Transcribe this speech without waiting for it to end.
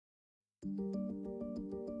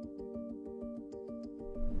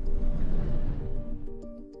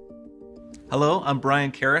Hello, I'm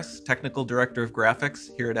Brian Karras, Technical Director of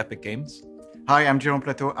Graphics here at Epic Games. Hi, I'm Jerome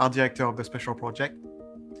Plateau, Art Director of the Special Project.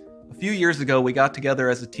 A few years ago, we got together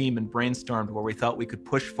as a team and brainstormed where we thought we could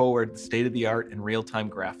push forward the state-of-the-art in real-time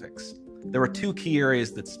graphics. There were two key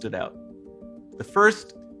areas that stood out. The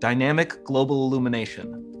first, dynamic global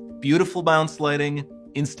illumination. Beautiful bounce lighting,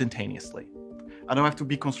 instantaneously. I don't have to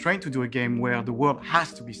be constrained to do a game where the world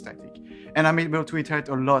has to be static, and I'm able to iterate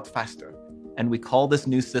a lot faster. And we call this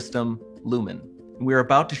new system Lumen. We're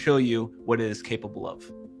about to show you what it is capable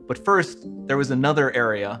of. But first, there was another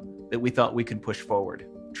area that we thought we could push forward.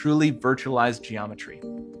 Truly virtualized geometry.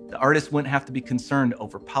 The artist wouldn't have to be concerned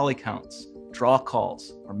over poly counts, draw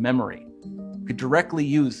calls, or memory. We could directly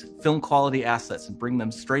use film quality assets and bring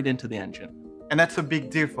them straight into the engine. And that's a big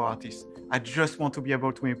deal for artists. I just want to be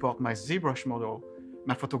able to import my ZBrush model,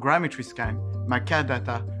 my photogrammetry scan, my CAD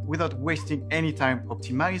data, without wasting any time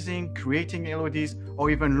optimizing, creating LODs, or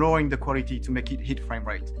even lowering the quality to make it hit frame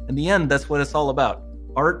rate. In the end, that's what it's all about.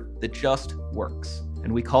 Art that just works.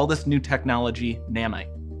 And we call this new technology Nanite.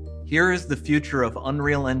 Here is the future of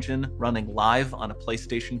Unreal Engine running live on a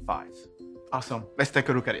PlayStation 5. Awesome. Let's take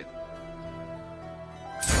a look at it.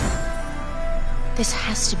 This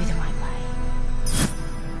has to be the right way.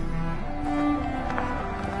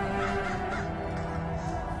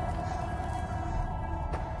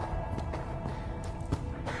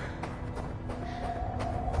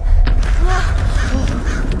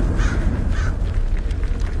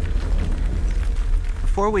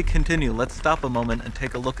 Before we continue, let's stop a moment and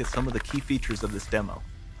take a look at some of the key features of this demo.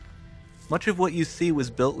 Much of what you see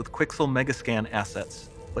was built with Quixel Megascan assets,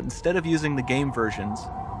 but instead of using the game versions,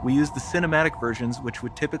 we used the cinematic versions, which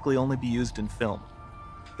would typically only be used in film.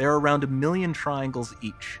 There are around 1 million triangles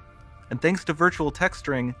each, and thanks to virtual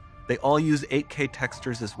texturing, they all use 8K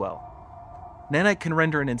textures as well. Nanite can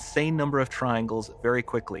render an insane number of triangles very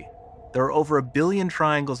quickly. There are over 1 billion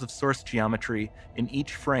triangles of source geometry in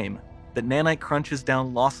each frame that Nanite crunches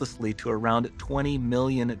down losslessly to around 20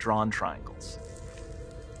 million drawn triangles.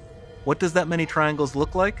 What does that many triangles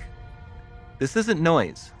look like? This isn't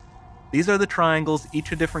noise. These are the triangles,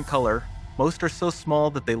 each a different color. Most are so small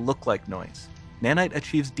that they look like noise. Nanite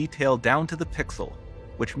achieves detail down to the pixel,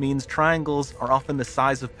 which means triangles are often the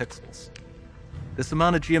size of pixels. This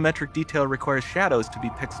amount of geometric detail requires shadows to be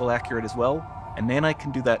pixel accurate as well, and Nanite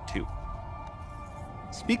can do that too.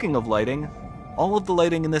 Speaking of lighting, all of the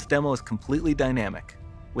lighting in this demo is completely dynamic,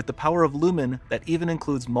 with the power of Lumen that even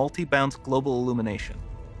includes multi-bounce global illumination.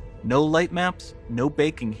 No light maps, no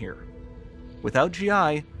baking here. Without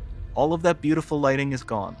GI, all of that beautiful lighting is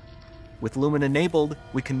gone. With Lumen enabled,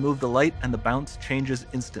 we can move the light and the bounce changes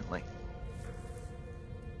instantly.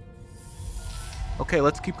 Okay,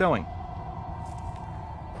 let's keep going.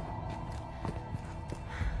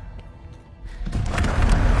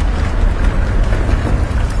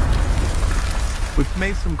 We've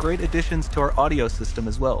made some great additions to our audio system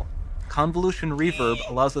as well. Convolution reverb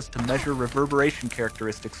allows us to measure reverberation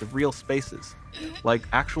characteristics of real spaces, like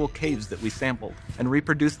actual caves that we sampled, and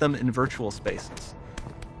reproduce them in virtual spaces.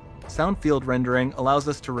 Sound field rendering allows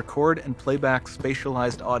us to record and playback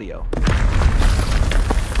spatialized audio.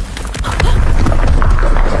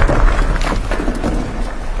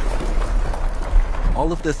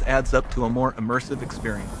 All of this adds up to a more immersive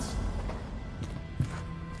experience.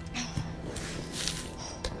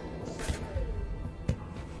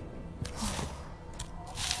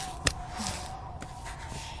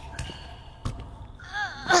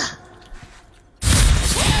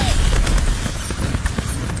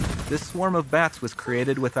 This swarm of bats was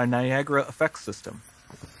created with our Niagara effects system.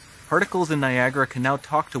 Particles in Niagara can now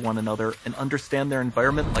talk to one another and understand their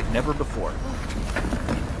environment like never before.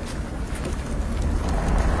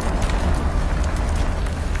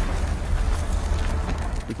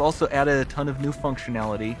 We've also added a ton of new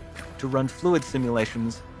functionality to run fluid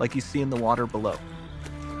simulations like you see in the water below.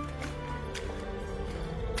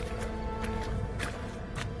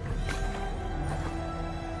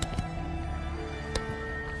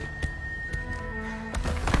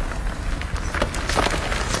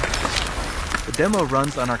 The demo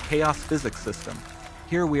runs on our chaos physics system.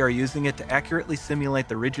 Here we are using it to accurately simulate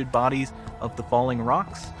the rigid bodies of the falling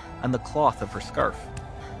rocks and the cloth of her scarf.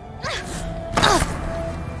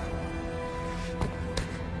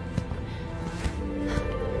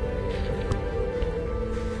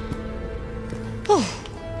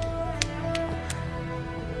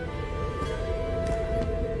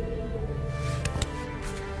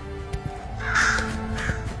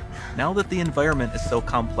 Now that the environment is so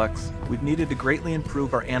complex, we've needed to greatly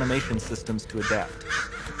improve our animation systems to adapt.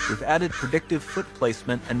 We've added predictive foot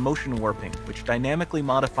placement and motion warping, which dynamically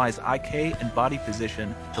modifies IK and body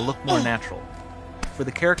position to look more natural. For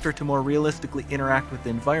the character to more realistically interact with the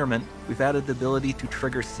environment, we've added the ability to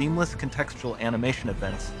trigger seamless contextual animation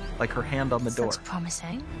events, like her hand on the door. Looks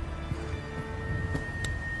promising.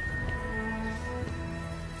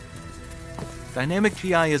 Dynamic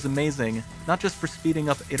GI is amazing, not just for speeding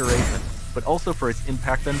up iteration, but also for its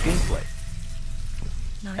impact on gameplay.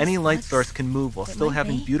 Nice. Any light source can move while still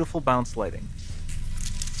having be. beautiful bounce lighting.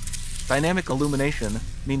 Dynamic illumination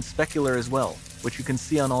means specular as well, which you can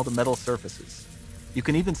see on all the metal surfaces. You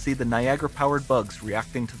can even see the Niagara-powered bugs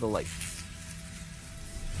reacting to the light.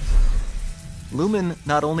 Lumen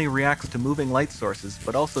not only reacts to moving light sources,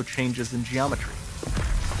 but also changes in geometry.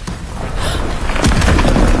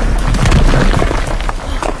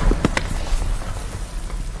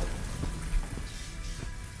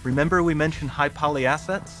 Remember we mentioned high poly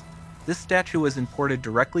assets? This statue was imported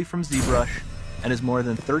directly from ZBrush and is more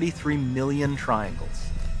than 33 million triangles.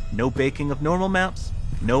 No baking of normal maps,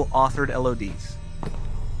 no authored LODs.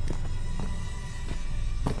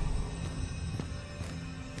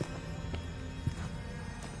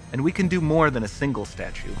 And we can do more than a single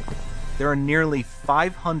statue. There are nearly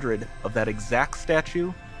 500 of that exact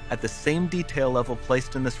statue at the same detail level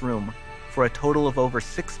placed in this room, for a total of over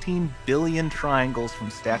 16 billion triangles from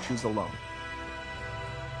statues alone.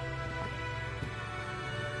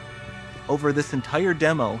 Over this entire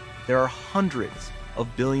demo, there are hundreds of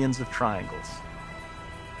billions of triangles.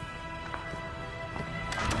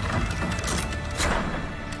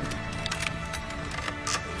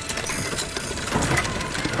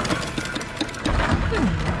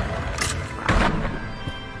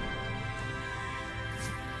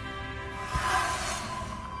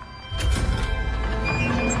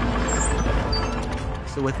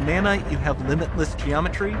 So with Nanite, you have limitless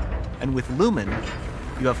geometry, and with Lumen,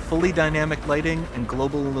 you have fully dynamic lighting and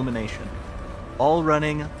global illumination, all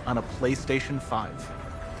running on a PlayStation 5.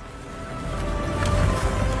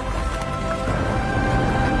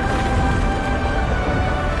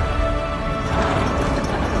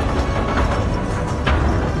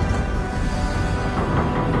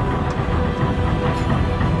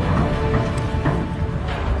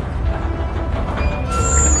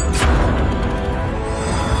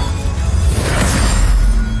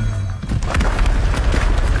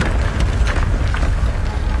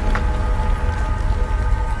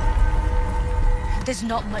 There's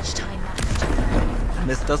not much time left. And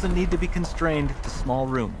this doesn't need to be constrained to small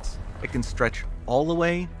rooms. It can stretch all the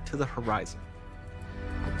way to the horizon.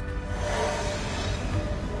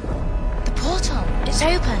 The portal, it's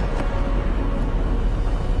open.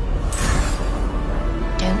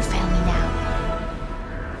 Don't fail me now.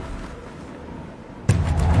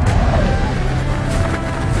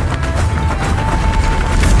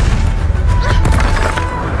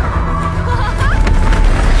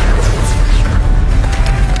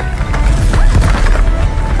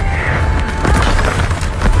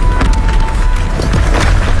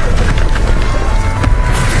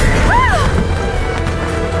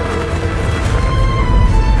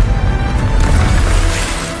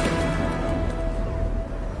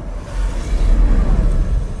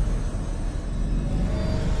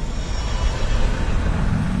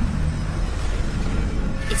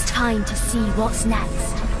 It's time to see what's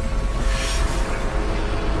next.